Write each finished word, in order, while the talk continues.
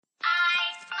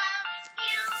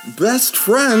best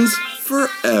friends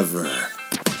forever.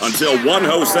 Until one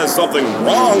host says something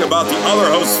wrong about the other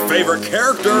host's favorite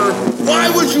character. Why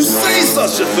would you say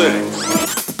such a thing?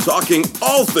 Talking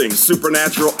all things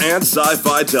supernatural and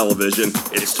sci-fi television,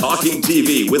 it's Talking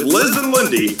TV with Liz and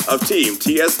Lindy of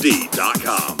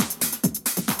TeamTSD.com.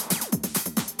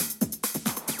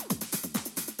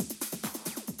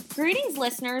 Greetings,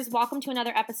 listeners. Welcome to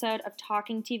another episode of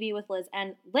Talking TV with Liz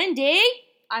and Lindy.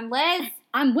 I'm Liz.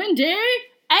 I'm Wendy.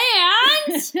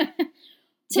 And today,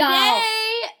 I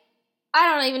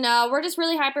don't even know. We're just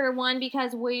really hyper, one,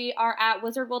 because we are at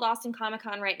Wizard World Austin Comic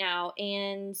Con right now,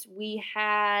 and we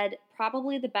had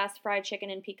probably the best fried chicken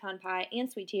and pecan pie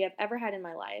and sweet tea I've ever had in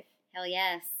my life. Hell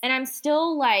yes. And I'm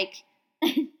still my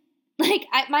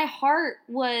heart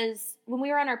was, when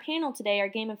we were on our panel today, our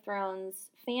Game of Thrones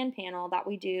fan panel that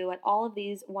we do at all of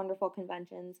these wonderful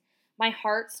conventions, my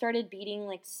heart started beating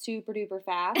like super duper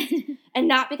fast. And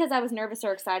not because I was nervous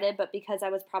or excited, but because I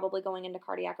was probably going into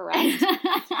cardiac arrest.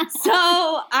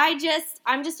 So I'm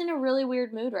just in a really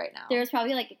weird mood right now. There's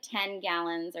probably like 10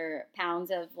 gallons or pounds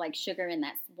of like sugar in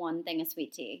that one thing of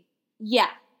sweet tea. Yeah.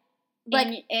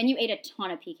 And you ate a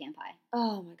ton of pecan pie.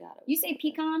 Oh my God. You say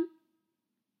pecan?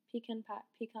 Pecan pie?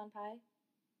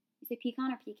 You say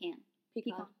pecan or pecan?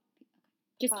 Pecan. Okay.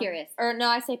 Just curious. Or no,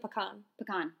 I say pecan.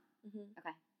 Pecan. Mm-hmm.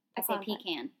 Okay. I say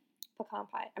pecan. Pecan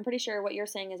pie. I'm pretty sure what you're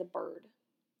saying is a bird.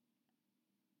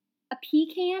 A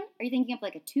pecan? Are you thinking of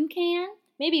like a toucan?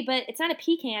 Maybe, but it's not a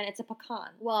pecan, it's a pecan.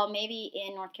 Well, maybe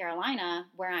in North Carolina,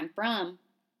 where I'm from.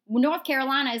 North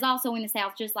Carolina is also in the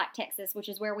South, just like Texas, which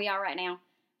is where we are right now.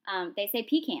 They say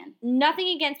pecan. Nothing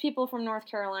against people from North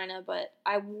Carolina, but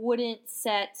I wouldn't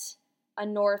set a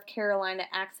North Carolina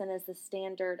accent as the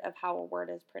standard of how a word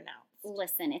is pronounced.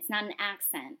 Listen, it's not an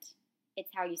accent.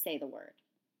 It's how you say the word.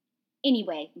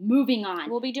 Anyway, moving on.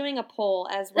 We'll be doing a poll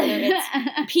as whether it's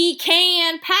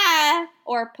pecan pie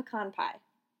or pecan pie.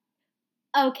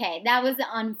 Okay, that was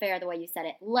unfair the way you said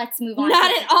it. Let's move on.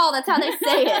 Not at all. That's how they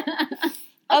say it.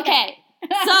 Okay.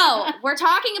 So, we're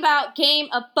talking about Game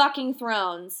of Fucking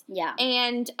Thrones. Yeah.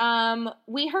 And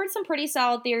we heard some pretty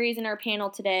solid theories in our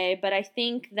panel today, but I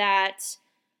think that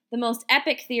the most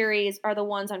epic theories are the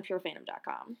ones on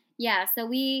purefandom.com. Yeah, so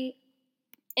we...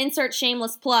 Insert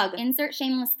shameless plug.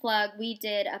 We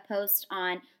did a post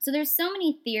on... So there's so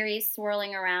many theories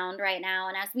swirling around right now,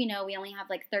 and as we know, we only have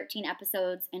like 13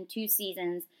 episodes and 2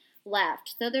 seasons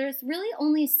left. So there's really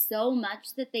only so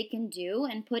much that they can do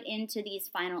and put into these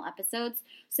final episodes.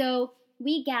 So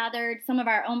we gathered some of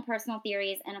our own personal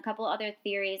theories and a couple other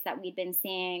theories that we've been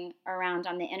seeing around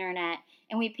on the internet,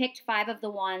 and we picked 5 of the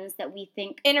ones that we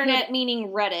think... Internet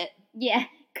meaning Reddit. Yeah,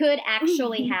 could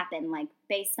actually happen, like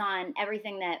based on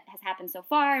everything that has happened so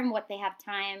far and what they have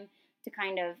time to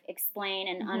kind of explain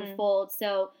and unfold.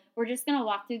 So we're just going to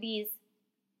walk through these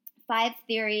 5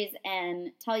 theories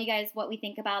and tell you guys what we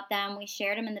think about them. We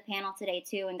shared them in the panel today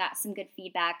too and got some good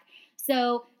feedback.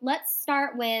 So let's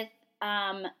start with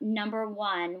number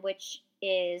 1, which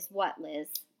is what, Liz?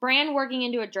 Bran working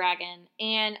into a dragon.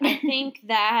 And I think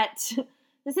that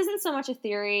this isn't so much a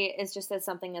theory as just as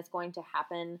something that's going to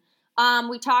happen.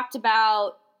 We talked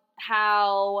about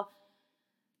how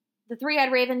the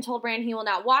three-eyed raven told Bran he will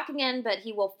not walk again, but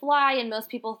he will fly, and most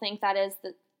people think that is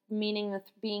the meaning of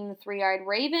being the three-eyed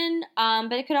raven.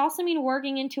 But it could also mean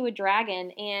working into a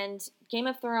dragon, and Game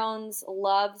of Thrones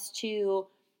loves to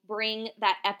bring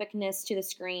that epicness to the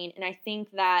screen, and I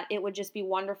think that it would just be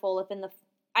wonderful if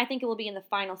I think it will be in the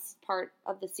final part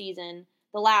of the season,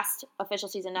 the last official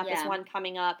season, not this one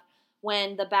coming up,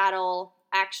 when the battle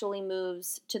actually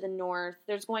moves to the north.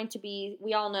 There's going to be,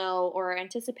 we all know or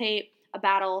anticipate, a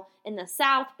battle in the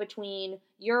south between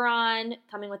Euron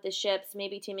coming with his ships,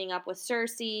 maybe teaming up with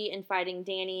Cersei and fighting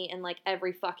Dany and like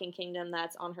every fucking kingdom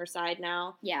that's on her side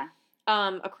now. Yeah.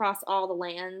 Across all the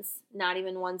lands, not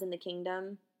even ones in the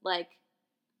kingdom. Like,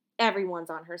 everyone's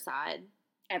on her side.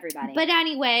 Everybody. But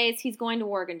anyways, he's going to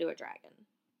work into a dragon.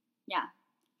 Yeah.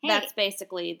 Hey, that's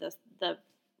basically the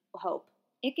hope.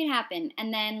 It could happen.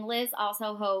 And then Liz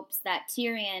also hopes that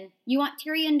Tyrion... You want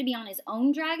Tyrion to be on his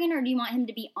own dragon, or do you want him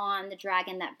to be on the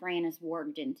dragon that Bran is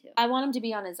warged into? I want him to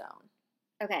be on his own.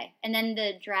 Okay. And then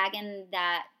the dragon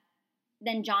that...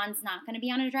 Then Jon's not going to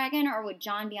be on a dragon, or would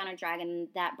Jon be on a dragon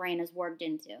that Bran is warged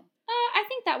into? I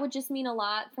think that would just mean a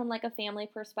lot from, like, a family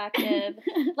perspective.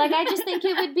 Like, I just think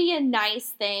it would be a nice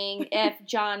thing if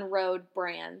Jon rode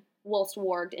Bran whilst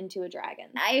warged into a dragon.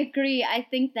 I agree. I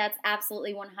think that's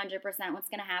absolutely 100% what's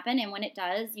going to happen. And when it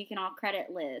does, you can all credit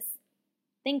Liz.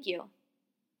 Thank you.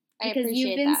 I because appreciate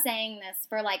you've been that. saying this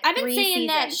for like I've been 3 saying seasons.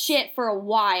 that shit for a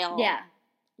while. Yeah.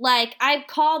 Like, I've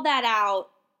called that out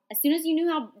as soon as you knew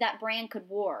how that brand could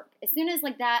work, as soon as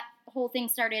like that whole thing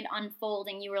started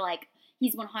unfolding, you were like,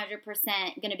 he's 100%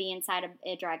 going to be inside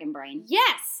a dragon brain.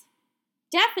 Yes,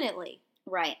 definitely.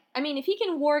 Right. I mean, if he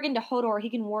can warg into Hodor, he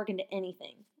can warg into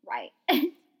anything. Right.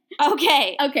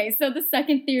 Okay. Okay, so the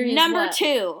second theory Number is what?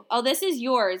 2. Oh, this is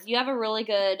yours. You have a really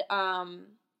good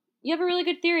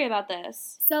theory about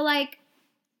this. So, like,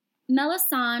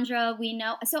 Melisandre, we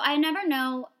know. So, I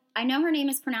know her name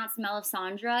is pronounced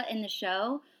Melisandre in the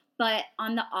show, but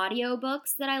on the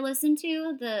audiobooks that I listen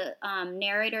to, the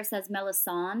narrator says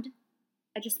Melisande.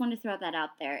 I just wanted to throw that out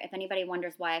there. If anybody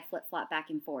wonders why I flip-flop back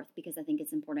and forth, because I think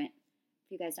it's important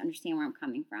for you guys to understand where I'm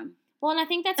coming from. Well, and I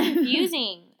think that's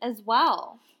confusing as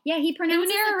well. Yeah, he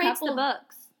pronounces Who narrates the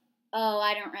books? Oh,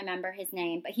 I don't remember his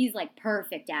name, but he's like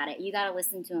perfect at it. You gotta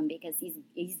listen to him because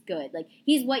he's good. Like,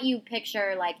 he's what you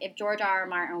picture, like, if George R. R.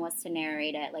 Martin was to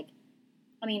narrate it. Like,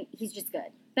 I mean, he's just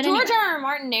good. But George anyway, R. R.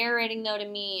 Martin narrating, though, to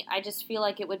me, I just feel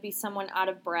like it would be someone out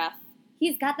of breath.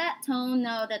 he's got that tone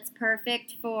though that's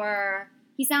perfect for.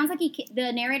 He sounds like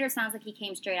the narrator sounds like he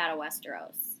came straight out of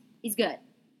Westeros. He's good.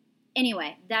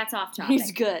 Anyway, that's off topic.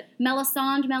 He's good.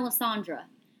 Melisandre.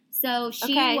 So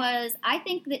she Okay. was, I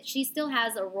think that she still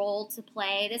has a role to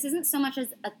play. This isn't so much as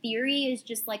a theory, it's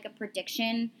just like a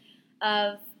prediction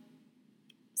of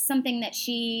something that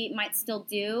she might still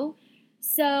do.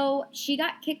 So she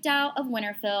got kicked out of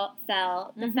Winterfell.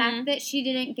 The fact that she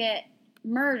didn't get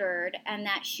murdered and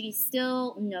that she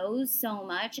still knows so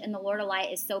much and the Lord of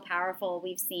Light is so powerful,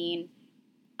 we've seen.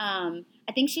 I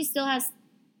think she still has,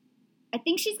 I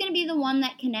think she's going to be the one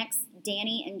that connects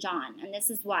Dany and Jon, and this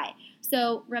is why.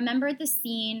 So remember the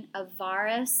scene of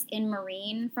Varys in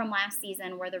Meereen from last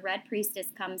season where the Red Priestess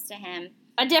comes to him,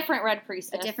 A different Red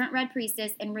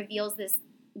Priestess. and reveals this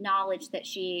knowledge that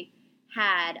she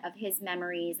had of his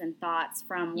memories and thoughts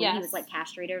from when he Yes. was like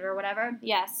castrated or whatever.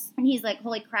 Yes. And he's like,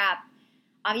 holy crap.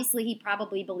 Obviously, he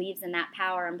probably believes in that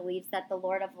power and believes that the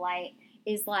Lord of Light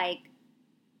is like,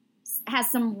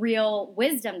 has some real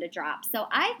wisdom to drop. So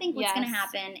I think what's going to Yes.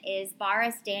 happen is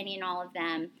Varys, Dany, and all of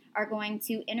them are going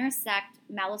to intersect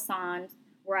Melisandre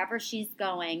wherever she's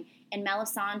going. And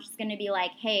Melisandre's going to be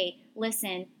like, hey,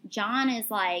 listen, Jon is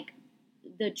like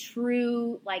the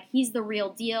true, like, he's the real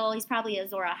deal. He's probably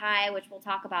Azor Ahai, which we'll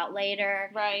talk about later.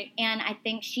 Right. And I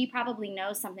think she probably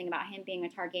knows something about him being a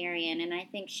Targaryen. And I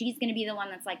think she's going to be the one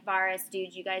that's like, Varys,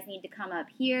 dude, you guys need to come up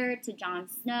here to Jon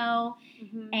Snow.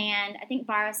 And I think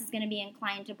Varys is going to be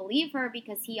inclined to believe her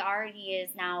because he already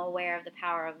is now aware of the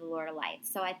power of the Lord of Light.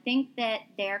 So I think that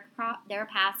their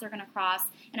paths are going to cross.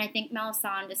 And I think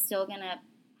Melisandre is still going to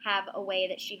have a way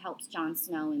that she helps Jon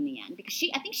Snow in the end. Because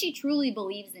I think she truly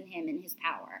believes in him and his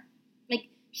power. Like,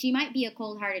 she might be a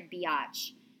cold-hearted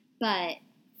biatch, but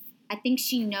I think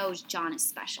she knows Jon is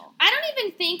special. I don't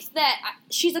even think that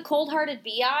she's a cold-hearted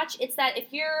biatch. It's that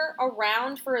if you're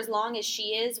around for as long as she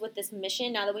is with this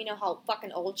mission, now that we know how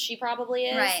fucking old she probably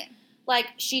is, Right. like,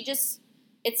 she just,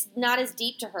 it's not as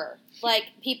deep to her.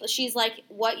 Like, she's like,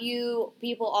 what you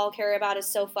people all care about is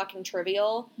so fucking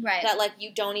trivial Right. that, like,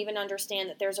 you don't even understand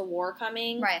that there's a war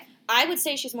coming. Right. I would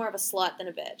say she's more of a slut than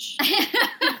a bitch.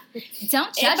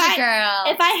 Don't judge If a girl.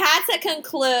 If I had to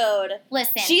conclude,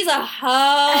 Listen. she's a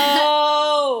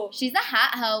hoe. She's a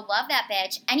hot hoe. Love that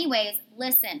bitch. Anyways,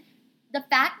 listen. The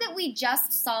fact that we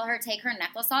just saw her take her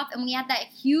necklace off and we had that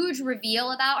huge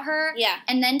reveal about her Yeah.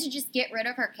 and then to just get rid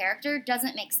of her character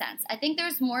doesn't make sense. I think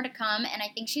there's more to come and I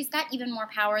think she's got even more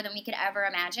power than we could ever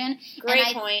imagine. Great and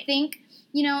I point. think,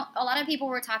 you know, a lot of people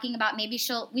were talking about maybe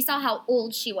we saw how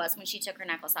old she was when she took her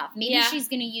necklace off. Maybe Yeah. she's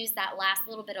going to use that last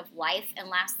little bit of life and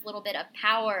last little bit of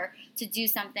power to do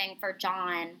something for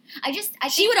Jon. I She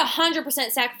think would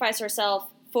 100% sacrifice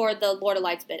herself for the Lord of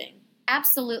Light's bidding.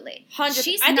 absolutely. 100%.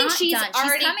 She's I think not she's done.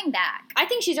 already- She's coming back. I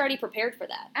think she's already prepared for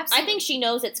that. Absolutely. I think she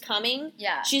knows it's coming.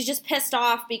 Yeah. She's just pissed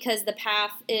off because the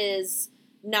path is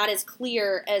not as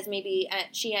clear as maybe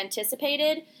she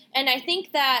anticipated. And I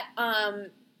think that,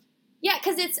 yeah,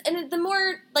 because and the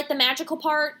more, like, the magical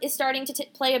part is starting to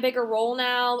play a bigger role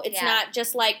now. It's Yeah. not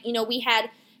just like, you know, we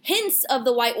had hints of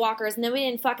the White Walkers, and then we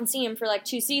didn't fucking see them for, like,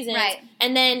 2 seasons. Right.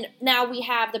 And then now we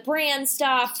have the brand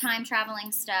stuff. Time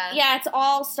traveling stuff. Yeah, it's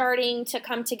all starting to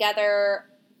come together.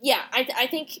 Yeah, I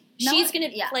think No, she's going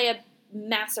to yeah. play a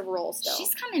massive role still.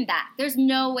 She's coming back. There's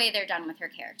no way they're done with her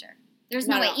character. There's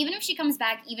no Not way. at all. Even if she comes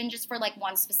back, even just for like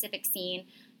one specific scene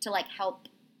to like help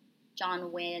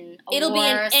Jon win a It'll be war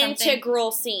an or something.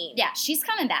 integral scene. Yeah, she's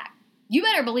coming back. You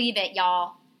better believe it,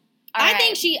 y'all. I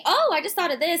think I just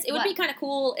thought of this. It would What? be kind of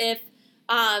cool if,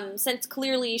 since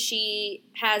clearly she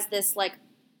has this, like,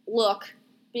 look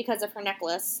because of her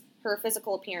necklace, her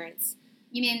physical appearance,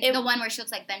 You mean the one where she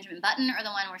looks like Benjamin Button, or the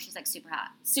one where she's like super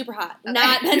hot? Super hot. Okay.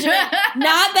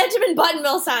 Not Benjamin Button,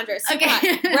 Melisandre. Super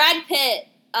Okay. hot. Brad Pitt,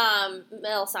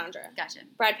 Melisandre. Gotcha.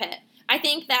 Brad Pitt. I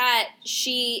think that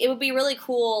it would be really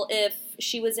cool if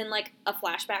she was in, like, a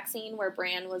flashback scene where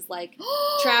Bran was, like,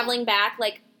 traveling back,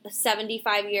 like,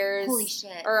 75 years. Holy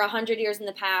shit. Or 100 years in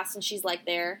the past, and she's, like,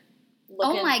 there.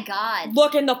 Oh my god.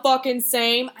 Looking the fucking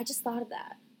same. I just thought of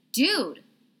that. Dude,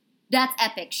 that's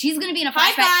epic. She's going to be in a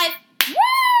High flashback. five!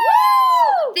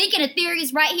 Woo! Thinking of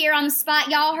theories right here on the spot.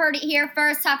 Y'all heard it here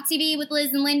first. Talk TV with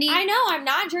Liz and Lindy. I know, I'm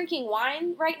not drinking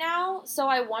wine right now, so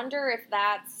I wonder if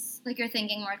that's... Like you're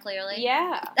thinking more clearly?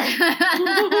 Yeah.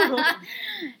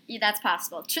 Yeah, that's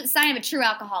possible. Sign of a true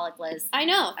alcoholic, Liz. I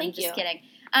know, thank I'm you. just kidding.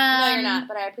 No, you're not,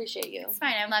 but I appreciate you. It's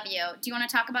fine, I love you. Do you want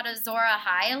to talk about Azor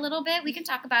Ahai a little bit? We can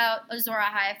talk about Azor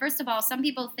Ahai. First of all, some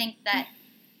people think that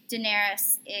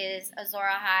Daenerys is Azor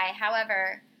Ahai.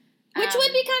 However... Which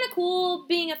would be kind of cool,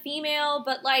 being a female,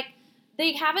 but, like,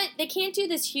 they can't do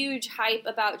this huge hype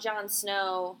about Jon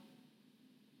Snow.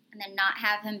 And then not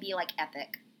have him be, like,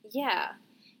 epic. Yeah.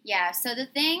 Yeah, so the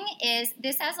thing is,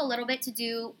 this has a little bit to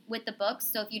do with the books,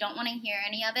 so if you don't want to hear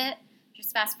any of it,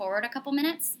 just fast forward a couple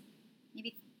minutes.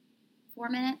 Maybe 4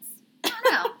 minutes. I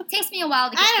don't know. It takes me a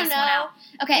while to get this one out.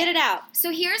 Okay. Get it out.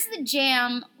 So here's the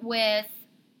jam with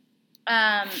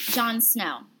Jon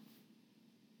Snow.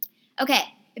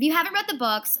 Okay, if you haven't read the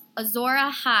books, Azor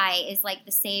Ahai is like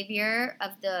the savior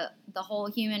of the whole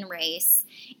human race,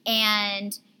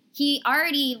 and he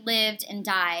already lived and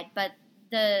died, but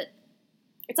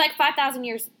it's like 5,000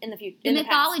 years in the future. The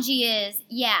mythology is,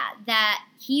 that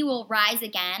he will rise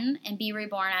again and be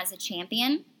reborn as a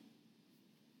champion.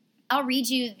 I'll read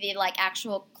you the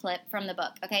actual clip from the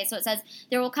book. Okay, so it says,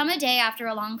 "There will come a day after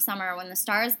a long summer when the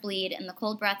stars bleed and the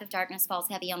cold breath of darkness falls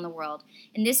heavy on the world.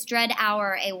 In this dread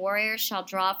hour, a warrior shall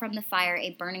draw from the fire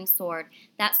a burning sword.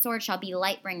 That sword shall be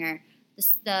Lightbringer,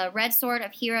 the red sword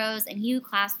of heroes, and he who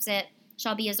clasps it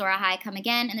shall be Azor Ahai come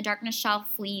again, and the darkness shall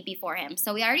flee before him."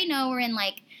 So we already know we're in,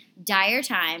 dire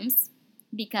times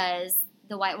because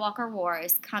the White Walker War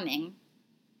is coming.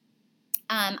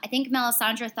 I think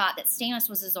Melisandre thought that Stannis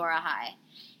was Azor Ahai,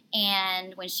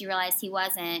 and when she realized he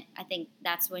wasn't, I think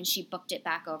that's when she booked it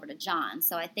back over to Jon.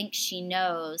 So I think she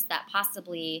knows that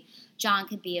possibly Jon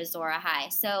could be Azor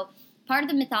Ahai. So part of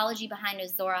the mythology behind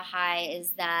Azor Ahai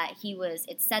is that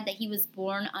it's said that he was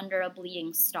born under a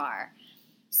bleeding star.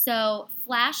 So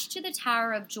flash to the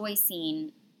Tower of Joy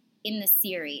scene in the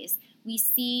series. We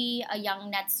see a young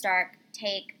Ned Stark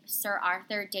take Sir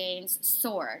Arthur Dayne's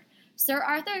sword. Sir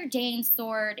Arthur Dayne's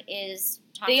sword is...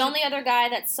 The only other guy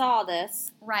that saw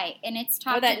this. Right, and it's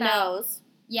talked about... Or that about, knows.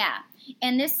 Yeah,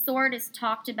 and this sword is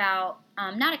talked about,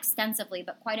 not extensively,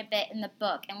 but quite a bit in the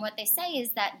book. And what they say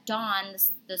is that Dawn,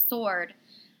 the sword,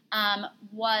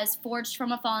 was forged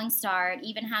from a falling star. It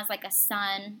even has a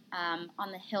sun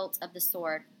on the hilt of the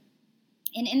sword.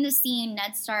 And in the scene,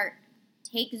 Ned Stark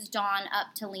takes Dawn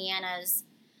up to Lyanna's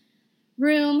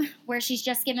room where she's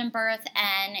just given birth,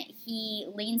 and he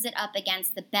leans it up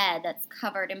against the bed that's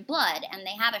covered in blood, and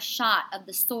they have a shot of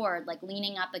the sword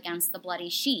leaning up against the bloody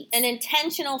sheets. An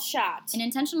intentional shot.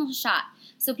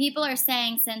 So people are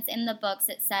saying, since in the books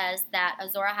it says that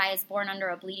Azor Ahai is born under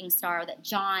a bleeding star, that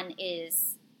Jon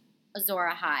is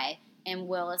Azor Ahai and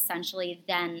will essentially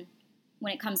then,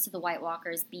 when it comes to the White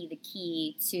Walkers, be the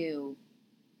key to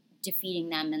defeating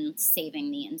them and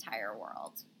saving the entire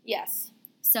world. Yes.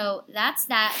 So that's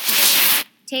that theory.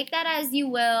 Take that as you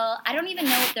will. I don't even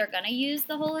know if they're going to use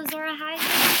the whole Azor Ahai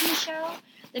thing in the show.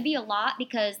 There'd be a lot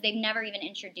because they've never even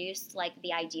introduced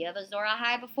the idea of Azor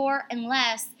Ahai before,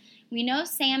 unless we know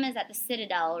Sam is at the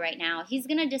Citadel right now. He's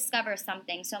going to discover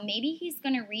something, so maybe he's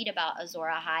going to read about Azor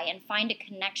Ahai and find a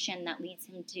connection that leads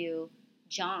him to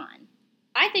Jon.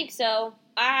 I think so.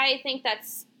 I think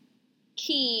that's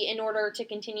key in order to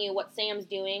continue what Sam's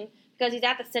doing. Because he's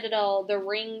at the Citadel, the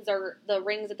rings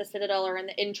at the Citadel are in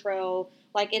the intro.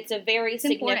 It's a very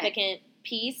significant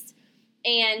piece.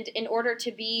 And in order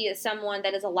to be someone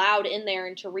that is allowed in there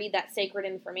and to read that sacred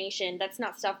information, that's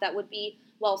not stuff that would be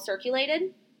well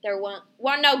circulated. There won't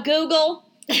no Google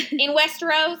in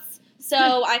Westeros.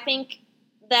 So I think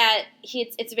that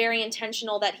it's very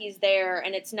intentional that he's there,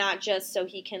 and it's not just so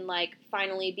he can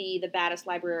finally be the baddest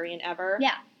librarian ever.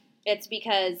 Yeah. It's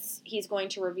because he's going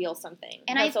to reveal something.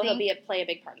 And so he'll play a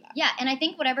big part of that. Yeah, and I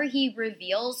think whatever he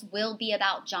reveals will be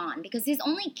about Jon, because his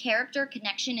only character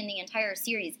connection in the entire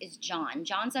series is Jon.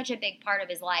 Jon's such a big part of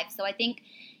his life, so I think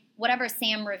whatever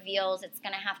Sam reveals, it's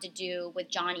going to have to do with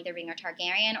Jon either being a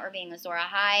Targaryen or being Azor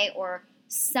Ahai or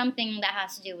something that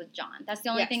has to do with Jon. That's the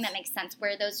only thing that makes sense,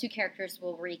 where those two characters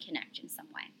will reconnect in some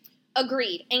way.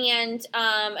 Agreed. And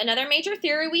another major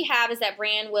theory we have is that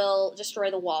Bran will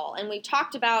destroy the wall. And we've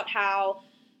talked about how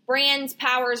Bran's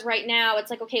powers right now, it's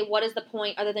like, okay, what is the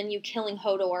point other than you killing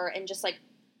Hodor and just, like,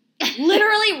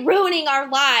 literally ruining our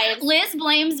lives? Liz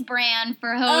blames Bran for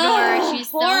Hodor. Oh, She's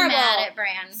horrible. so mad at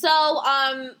Bran. So,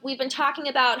 we've been talking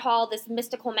about how this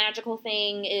mystical, magical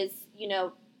thing is,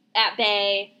 at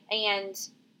bay, and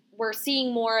we're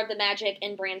seeing more of the magic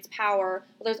in Bran's power.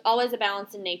 Well, there's always a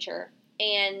balance in nature.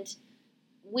 And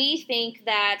we think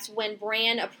that when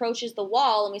Bran approaches the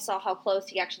wall, and we saw how close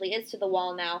he actually is to the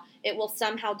wall now, it will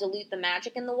somehow dilute the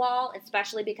magic in the wall,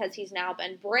 especially because he's now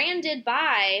been branded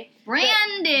by...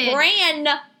 Branded!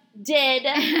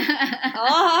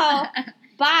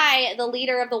 By the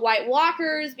leader of the White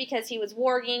Walkers, because he was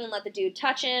warging and let the dude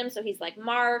touch him, so he's, like,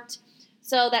 marked.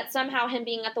 So that somehow him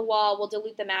being at the wall will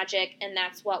dilute the magic, and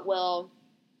that's what will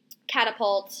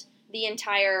catapult the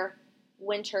entire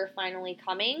winter finally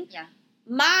coming. Yeah.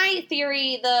 My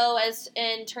theory, though, as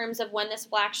in terms of when this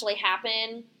will actually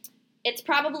happen, it's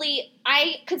probably,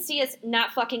 I could see us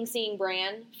not fucking seeing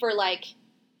Bran for, like,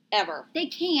 ever. They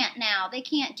can't now. They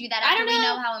can't do that I after don't we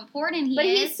know. know how important he But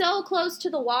is. he's so close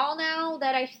to the wall now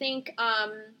that I think,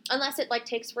 unless it, like,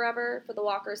 takes forever for the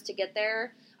walkers to get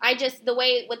there, the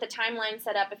way with the timeline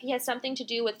set up, if he has something to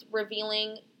do with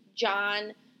revealing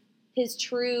Jon, his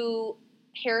true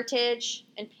heritage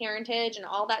and parentage and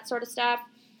all that sort of stuff,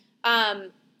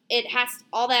 it has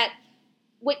all that.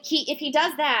 If he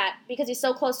does that because he's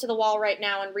so close to the wall right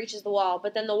now and reaches the wall,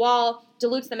 but then the wall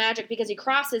dilutes the magic because he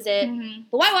crosses it,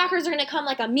 the White Walkers are going to come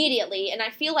like immediately, and I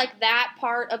feel like that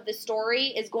part of the story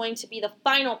is going to be the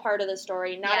final part of the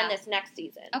story, not in this next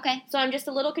season. Okay. So I'm just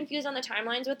a little confused on the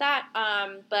timelines with that,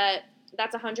 but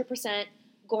that's 100%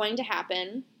 going to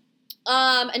happen.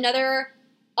 Another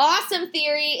awesome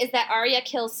theory is that Arya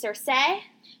kills Cersei.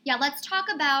 Yeah, let's talk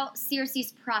about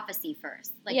Cersei's prophecy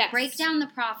first. Break down the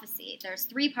prophecy. There's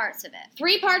 3 parts of it.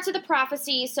 3 parts of the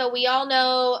prophecy. So we all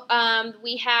know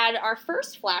we had our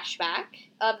first flashback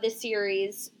of the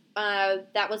series.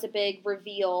 That was a big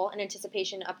reveal and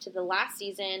anticipation up to the last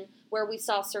season, where we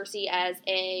saw Cersei as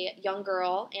a young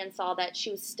girl and saw that she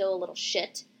was still a little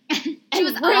shit. She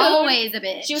was always a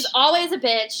bitch. She was always a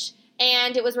bitch.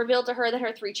 And it was revealed to her that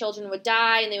her 3 children would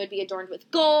die and they would be adorned with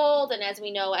gold. And as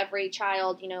we know, every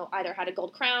child, either had a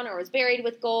gold crown or was buried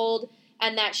with gold.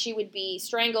 And that she would be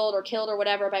strangled or killed or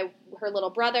whatever by her little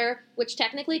brother, which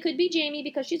technically could be Jaime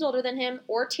because she's older than him,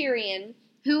 or Tyrion.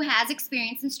 Who has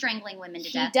experience in strangling women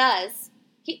to death.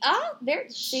 He does. There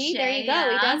you go.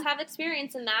 He does have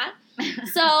experience in that.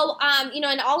 So,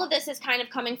 and all of this is kind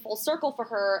of coming full circle for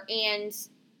her. And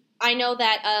I know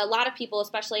that a lot of people,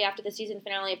 especially after the season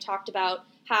finale, have talked about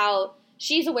how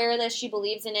she's aware of this, she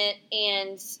believes in it,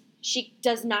 and she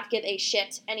does not give a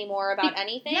shit anymore about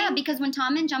anything. Yeah, because when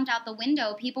Tommen jumped out the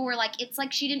window, people were like, it's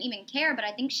like she didn't even care, but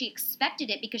I think she expected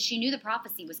it because she knew the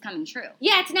prophecy was coming true.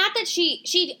 Yeah, it's not that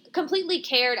she completely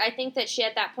cared. I think that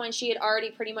at that point, she had already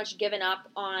pretty much given up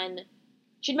on,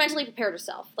 she'd mentally prepared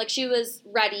herself. Like, she was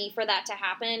ready for that to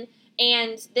happen.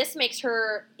 And this makes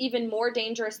her even more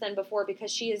dangerous than before because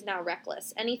she is now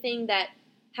reckless. Anything that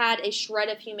had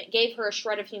gave her a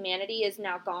shred of humanity is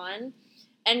now gone.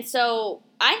 And so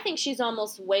I think she's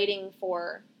almost waiting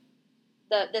for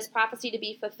this prophecy to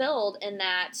be fulfilled, in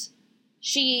that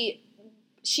she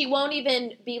won't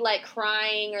even be like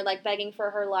crying or like begging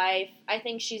for her life. I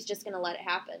think she's just going to let it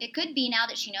happen. It could be, now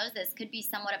that she knows this, could be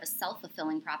somewhat of a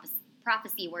self-fulfilling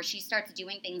prophecy where she starts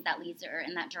doing things that leads her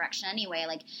in that direction anyway.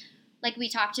 Like we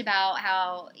talked about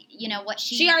how, what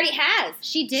she already has.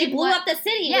 She did. She blew up the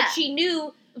city, which she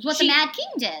knew what the Mad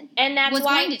King did, and that's was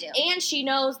why. Going to do. And she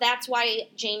knows that's why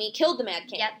Jaime killed the Mad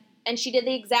King. Yep. And she did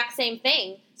the exact same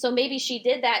thing. So maybe she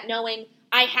did that knowing,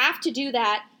 I have to do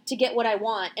that to get what I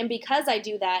want, and because I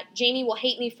do that, Jaime will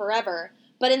hate me forever.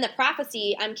 But in the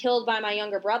prophecy, I'm killed by my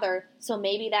younger brother. So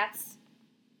maybe that's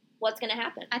what's going to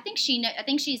happen. I think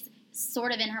she's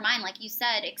sort of in her mind, like you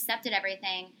said, accepted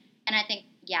everything, and I think.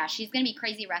 Yeah, she's going to be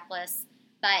crazy reckless.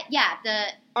 But, yeah,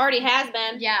 already has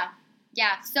been. Yeah.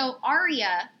 So,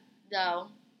 Arya, though,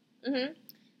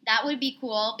 that would be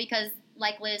cool because,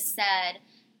 like Liz said,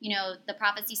 the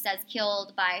prophecy says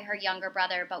killed by her younger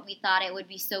brother, but we thought it would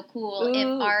be so cool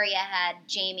if Arya had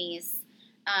Jaime's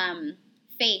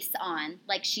face on,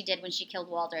 like she did when she killed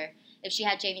Walder. If she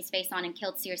had Jaime's face on and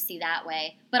killed Cersei that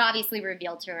way, but obviously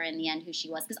revealed to her in the end who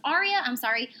she was. Because Arya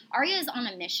is on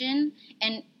a mission,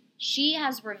 and she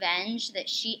has revenge that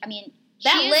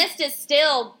list is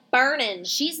still burning.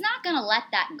 She's not going to let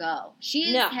that go.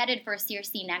 She is headed for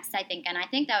Cersei next, I think, and I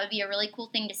think that would be a really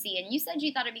cool thing to see. And you said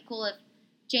you thought it'd be cool if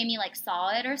Jaime, saw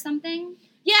it or something?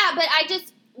 Yeah, but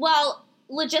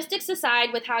logistics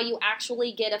aside with how you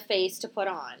actually get a face to put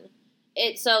on.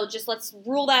 So just let's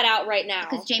rule that out right now.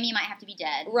 Because Jamie might have to be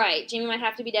dead. Right. Jamie might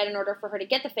have to be dead in order for her to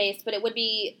get the face, but it would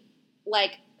be,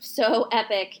 like, so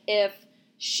epic if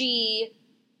she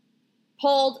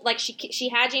pulled, like, she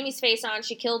had Jamie's face on,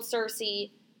 she killed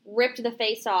Cersei, ripped the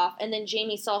face off, and then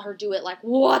Jamie saw her do it, like,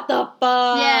 what the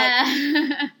fuck?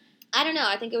 Yeah. I don't know.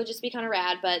 I think it would just be kind of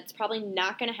rad, but it's probably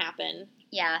not going to happen.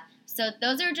 Yeah. So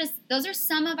those are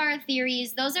some of our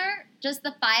theories. Those are just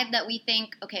the 5 that we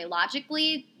think, okay,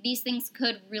 logically, these things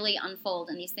could really unfold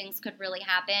and these things could really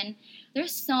happen.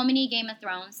 There's so many Game of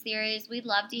Thrones theories. We'd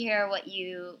love to hear what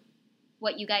you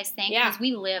guys think. Yeah. Because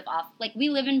we live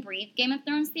and breathe Game of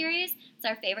Thrones theories. It's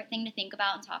our favorite thing to think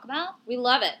about and talk about. We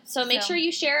love it. So make sure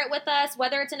you share it with us,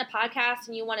 whether it's in a podcast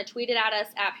and you want to tweet it at us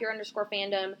at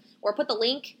 @pure_fandom, or put the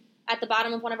link at the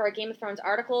bottom of one of our Game of Thrones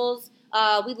articles.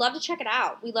 We'd love to check it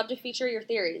out. We'd love to feature your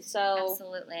theories. So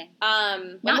absolutely.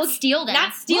 Not steal them.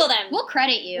 Not steal them. We'll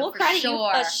credit you. We'll credit you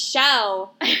a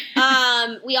show.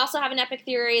 We also have an epic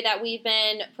theory that we've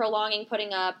been prolonging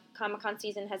putting up. Comic-Con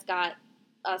season has got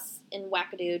us in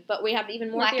wackadude, but we have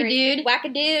even more theories.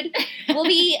 Wackadude. We'll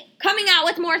be coming out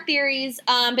with more theories.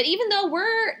 But even though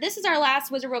this is our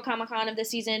last Wizard World Comic-Con of the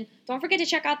season, don't forget to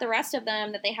check out the rest of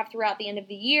them that they have throughout the end of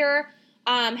the year.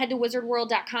 Head to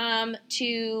wizardworld.com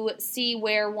to see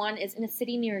where one is in a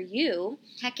city near you.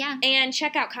 Heck yeah. And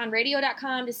check out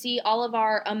conradio.com to see all of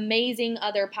our amazing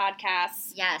other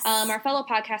podcasts. Yes. Our fellow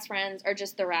podcast friends are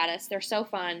just the raddest. They're so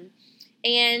fun.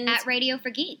 And at Radio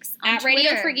for Geeks on Twitter.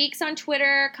 Radio for Geeks on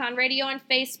Twitter, Con Radio on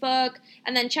Facebook,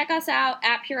 and then check us out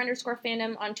at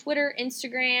 @pure_fandom on Twitter,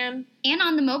 Instagram. And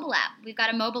on the mobile app. We've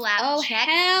got a mobile app. Oh,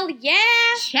 hell yeah.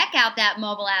 Check out that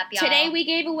mobile app, y'all. Today we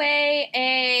gave away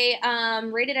a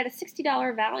rated at a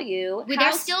 $60 value.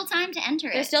 There's still time to enter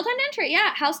it. There's still time to enter it,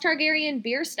 yeah. House Targaryen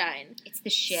Beer Stein. It's the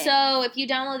shit. So if you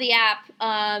download the app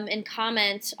and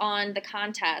comment on the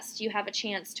contest, you have a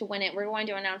chance to win it. We're going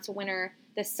to announce a winner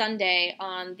this Sunday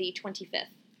on the 25th.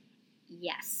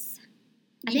 Yes.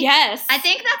 I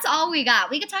think that's all we got.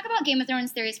 We could talk about Game of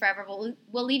Thrones theories forever, but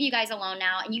we'll leave you guys alone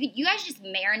now. And you guys just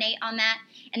marinate on that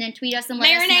and then tweet us and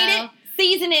let us know. Marinate it,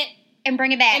 season it. And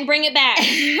bring it back. Just bring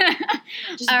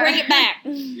it back.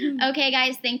 Okay,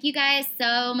 guys. Thank you guys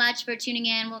so much for tuning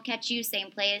in. We'll catch you same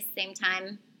place, same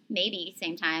time. Maybe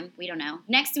same time. We don't know.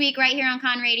 Next week right here on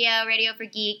Con Radio, Radio for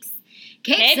Geeks.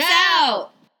 Capes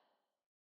out!